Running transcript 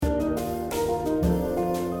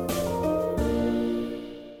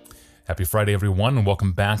Happy Friday, everyone, and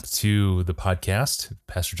welcome back to the podcast.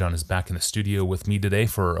 Pastor John is back in the studio with me today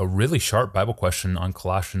for a really sharp Bible question on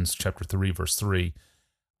Colossians chapter 3, verse 3.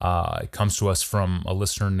 It comes to us from a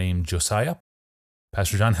listener named Josiah.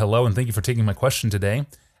 Pastor John, hello, and thank you for taking my question today.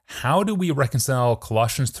 How do we reconcile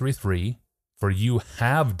Colossians 3:3, for you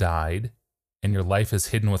have died, and your life is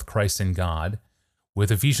hidden with Christ in God,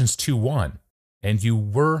 with Ephesians 2:1, and you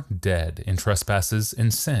were dead in trespasses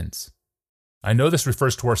and sins? I know this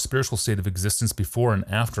refers to our spiritual state of existence before and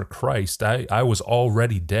after Christ. I was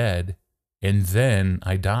already dead, and then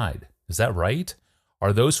I died. Is that right?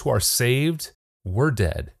 Are those who are saved were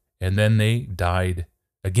dead, and then they died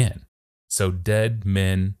again? So dead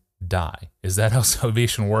men die. Is that how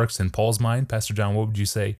salvation works in Paul's mind? Pastor John, what would you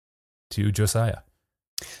say to Josiah?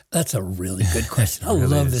 That's a really good question. I Really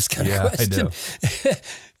love is. this kind of question.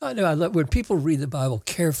 I know. I love when people read the Bible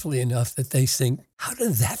carefully enough that they think, how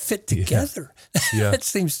does that fit together? Yeah. That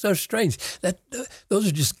seems so strange. Those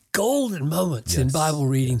are just golden moments in Bible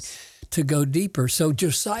reading to go deeper. So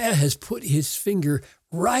Josiah has put his finger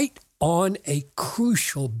right on a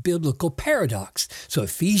crucial biblical paradox. So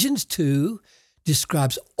Ephesians 2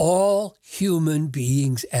 describes all human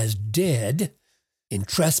beings as dead in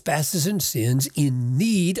trespasses and sins, in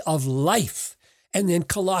need of life. And then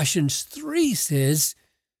Colossians 3 says,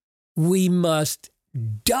 we must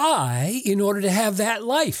die in order to have that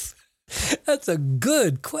life. That's a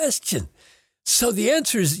good question. So the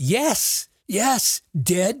answer is yes,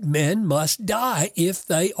 dead men must die if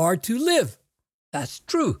they are to live. That's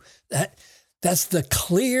true. That's the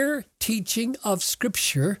clear teaching of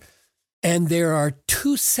Scripture. And there are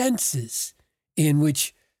two senses in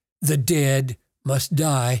which the dead must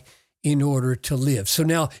die in order to live. So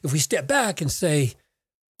now, if we step back and say,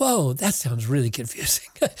 whoa, that sounds really confusing.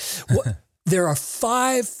 There are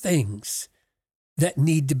 5 things that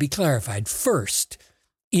need to be clarified. First,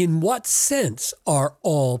 in what sense are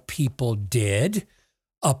all people dead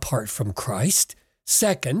apart from Christ?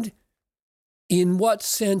 Second, in what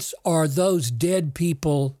sense are those dead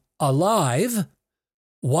people alive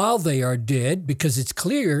while they are dead? Because it's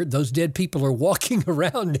clear those dead people are walking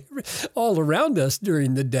around all around us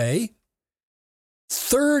during the day.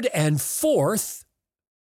 Third and fourth,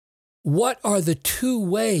 what are the 2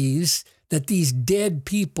 ways that these dead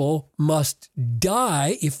people must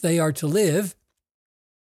die if they are to live?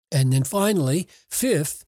 And then finally,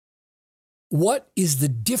 fifth, what is the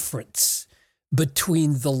difference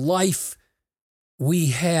between the life we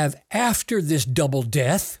have after this double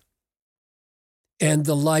death and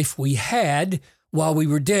the life we had while we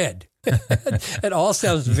were dead? It all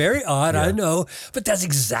sounds very odd, I know, but that's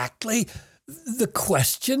exactly the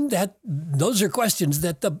question those are questions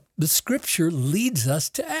that the Scripture leads us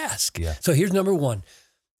to ask. Yeah. So here's number 1.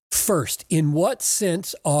 First, in what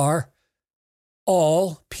sense are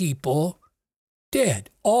all people dead?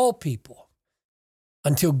 All people.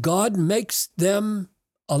 Until God makes them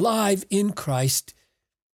alive in Christ.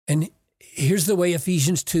 And here's the way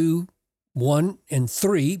Ephesians 2:1 and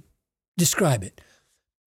 3 describe it.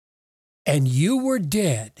 And you were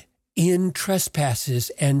dead in trespasses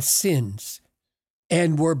and sins,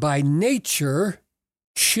 and were by nature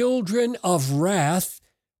children of wrath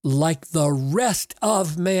like the rest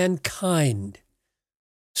of mankind.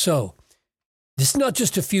 So, this is not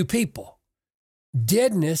just a few people.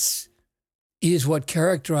 Deadness is what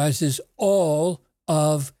characterizes all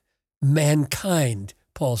of mankind,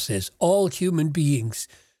 Paul says, all human beings.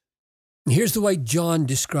 And here's the way John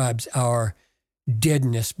describes our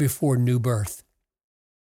deadness before new birth.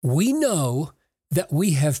 We know that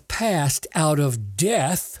we have passed out of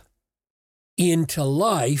death into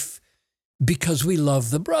life because we love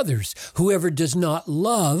the brothers. Whoever does not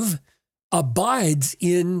love abides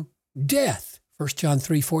in death. 1 John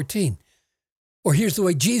 3:14. Or here's the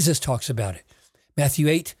way Jesus talks about it. Matthew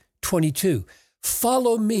 8:22.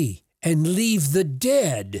 Follow me and leave the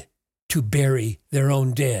dead to bury their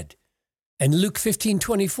own dead. And Luke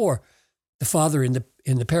 15:24. The father in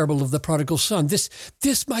the parable of the prodigal son. This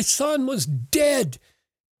my son was dead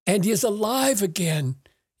and he is alive again.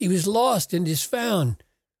 He was lost and is found.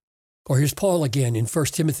 Or here's Paul again in 1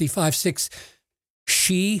 Timothy 5:6.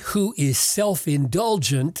 She who is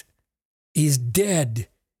self-indulgent is dead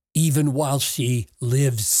even while she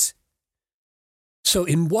lives. So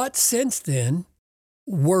in what sense then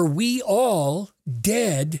were we all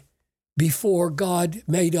dead before God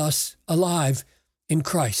made us alive in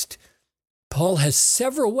Christ? Paul has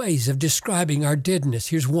several ways of describing our deadness.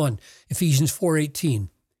 Here's one, Ephesians 4:18.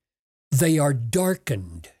 They are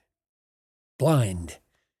darkened, blind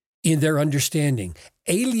in their understanding,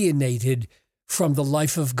 alienated from the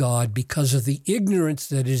life of God because of the ignorance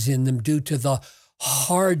that is in them due to the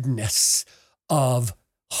hardness of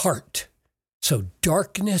heart. So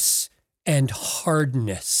darkness and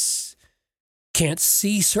hardness. Can't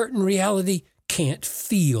see certain reality, can't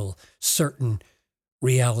feel certain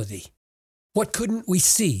reality. What couldn't we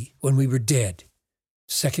see when we were dead?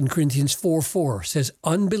 2 Corinthians 4:4 says,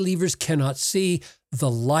 unbelievers cannot see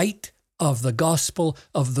the light of the gospel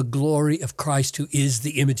of the glory of Christ, who is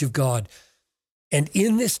the image of God. And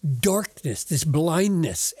in this darkness, this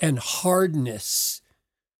blindness and hardness,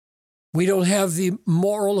 we don't have the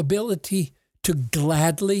moral ability to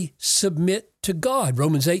gladly submit to God.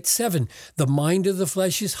 Romans 8:7, the mind of the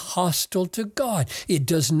flesh is hostile to God. It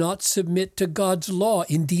does not submit to God's law.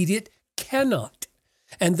 Indeed, it cannot.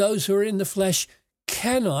 And those who are in the flesh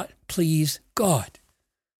cannot please God.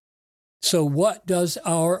 So what does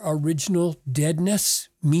our original deadness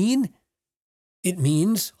mean? It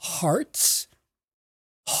means hearts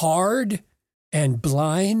hard and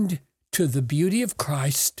blind to the beauty of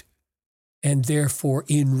Christ, and therefore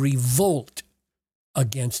in revolt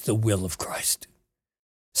against the will of Christ.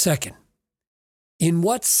 Second, in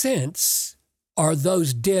what sense are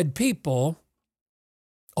those dead people,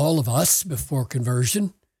 all of us before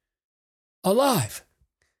conversion, alive?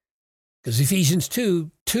 Because Ephesians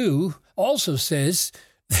 2:2 also says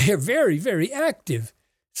they're very, very active.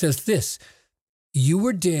 It says this, you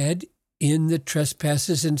were dead in the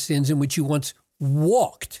trespasses and sins in which you once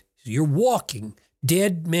walked. You're walking,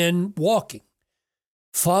 dead men walking,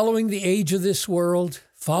 following the age of this world,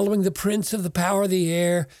 following the prince of the power of the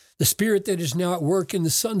air, the spirit that is now at work in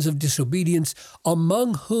the sons of disobedience,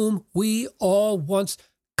 among whom we all once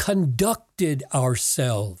conducted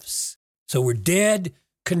ourselves. So we're dead,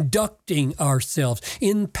 conducting ourselves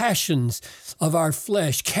in passions of our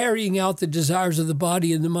flesh, carrying out the desires of the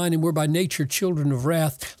body and the mind, and we're by nature children of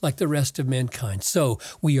wrath like the rest of mankind. So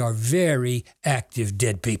we are very active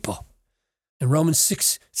dead people. And Romans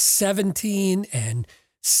 6:17 and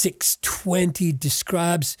 6:20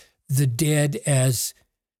 describes the dead as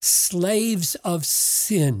slaves of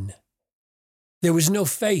sin. There was no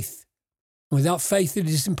faith. Without faith, it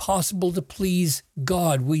is impossible to please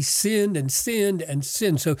God. We sinned and sinned and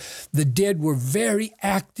sinned. So the dead were very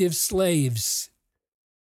active slaves,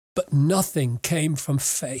 but nothing came from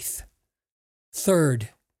faith. Third,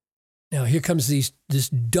 now here comes this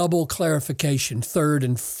double clarification, third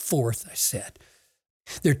and fourth, I said.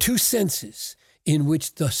 There are two senses in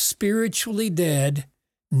which the spiritually dead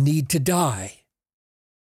need to die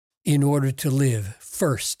in order to live.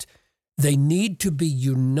 First, they need to be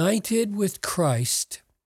united with Christ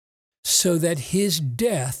so that his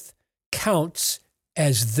death counts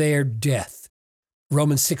as their death.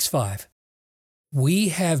 Romans 6:5. We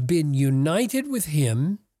have been united with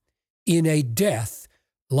him in a death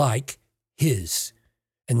like his.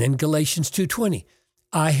 And then Galatians 2:20.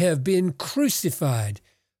 I have been crucified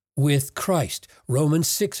with Christ. Romans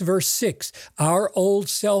 6:6. Our old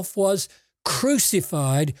self was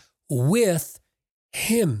crucified with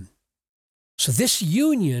him. So this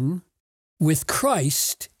union with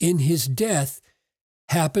Christ in his death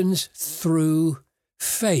happens through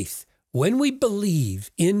faith. When we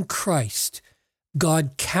believe in Christ,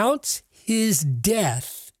 God counts his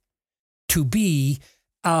death to be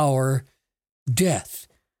our death.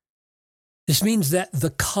 This means that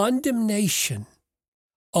the condemnation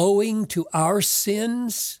owing to our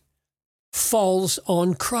sins falls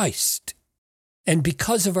on Christ. And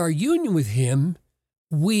because of our union with him,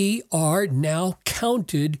 we are now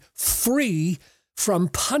counted free from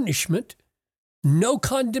punishment, no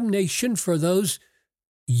condemnation for those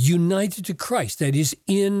united to Christ, that is,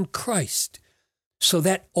 in Christ. So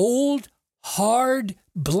that old, hard,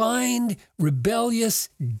 blind, rebellious,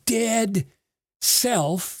 dead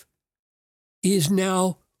self is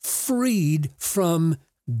now freed from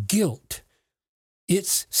guilt.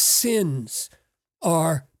 Its sins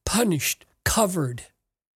are punished, covered.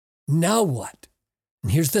 Now what?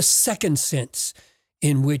 And here's the second sense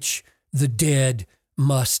in which the dead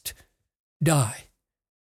must die.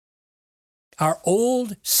 Our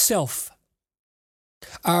old self,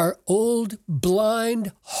 our old,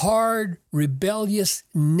 blind, hard, rebellious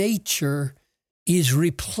nature is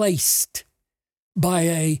replaced by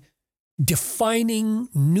a defining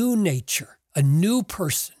new nature, a new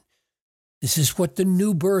person. This is what the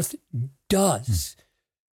new birth does.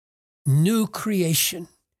 New creation.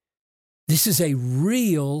 This is a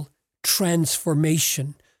real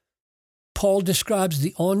transformation. Paul describes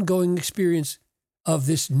the ongoing experience of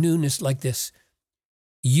this newness like this.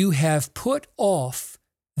 You have put off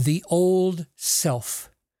the old self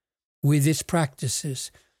with its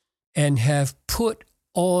practices and have put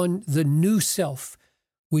on the new self,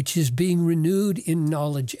 which is being renewed in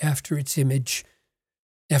knowledge after its image,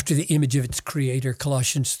 after the image of its creator,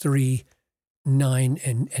 Colossians 3, 9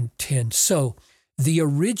 and 10. So the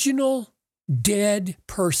original dead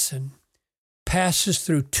person passes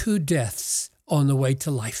through two deaths on the way to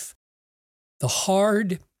life. The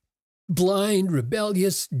hard, blind,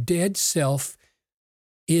 rebellious, dead self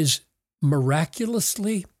is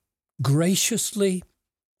miraculously, graciously,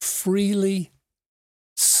 freely,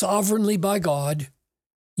 sovereignly by God,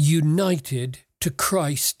 united to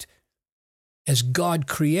Christ as God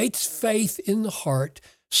creates faith in the heart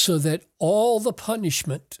so that all the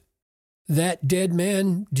punishment that dead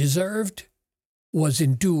man deserved was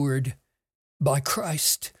endured by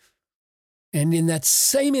Christ. And in that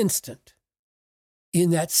same instant,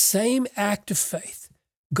 in that same act of faith,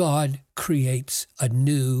 God creates a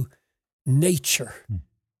new nature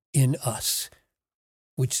in us,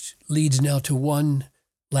 which leads now to one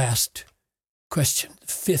last question,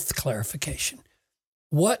 fifth clarification.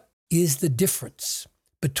 What is the difference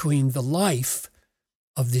between the life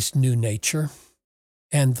of this new nature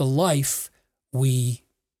and the life we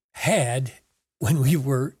had when we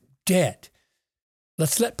were dead?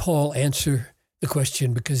 Let's let Paul answer the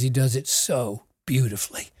question because he does it so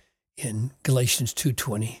beautifully in Galatians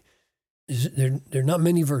 2:20. There are not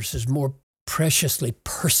many verses more preciously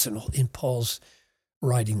personal in Paul's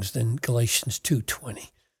writings than Galatians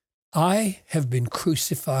 2:20. I have been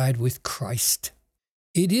crucified with Christ.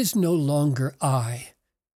 It is no longer I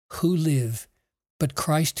who live, but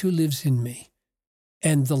Christ who lives in me.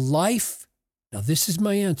 And the life, now this is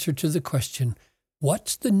my answer to the question,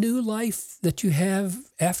 what's the new life that you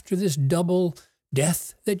have after this double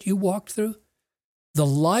death that you walked through? The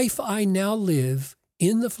life I now live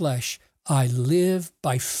in the flesh, I live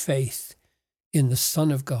by faith in the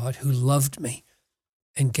Son of God who loved me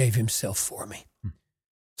and gave himself for me.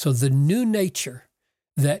 So the new nature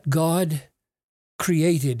that God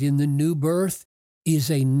created in the new birth is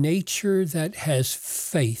a nature that has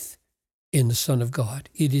faith in the Son of God.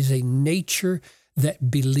 It is a nature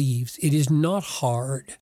that believes. It is not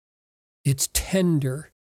hard. It's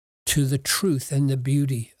tender to the truth and the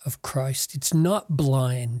beauty of Christ. It's not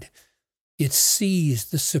blind. It sees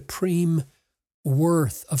the supreme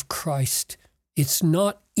worth of Christ. It's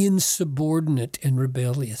not insubordinate and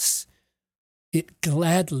rebellious. It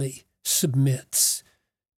gladly submits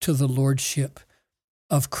to the lordship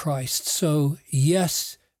of Christ. So,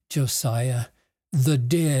 yes, Josiah, the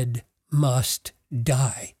dead must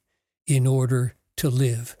die in order to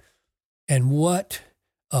live. And what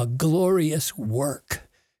a glorious work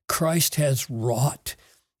Christ has wrought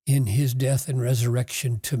in his death and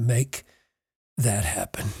resurrection to make that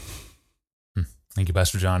happen. Thank you,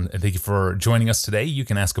 Pastor John. And thank you for joining us today. You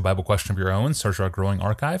can ask a Bible question of your own, search our growing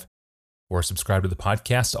archive, or subscribe to the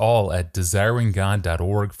podcast, all at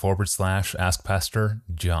desiringgod.org/Ask Pastor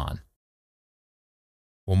John.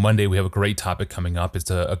 Well, Monday we have a great topic coming up.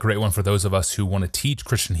 It's a great one for those of us who want to teach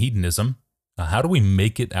Christian hedonism. How do we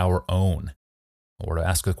make it our own? Or to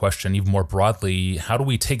ask the question even more broadly, how do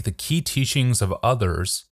we take the key teachings of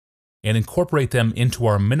others and incorporate them into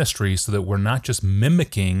our ministry so that we're not just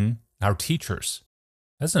mimicking our teachers?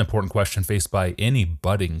 That's an important question faced by any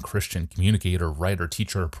budding Christian communicator, writer,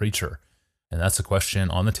 teacher, or preacher. And that's a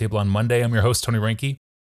question on the table on Monday. I'm your host, Tony Reinke.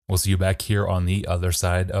 We'll see you back here on the other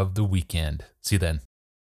side of the weekend. See you then.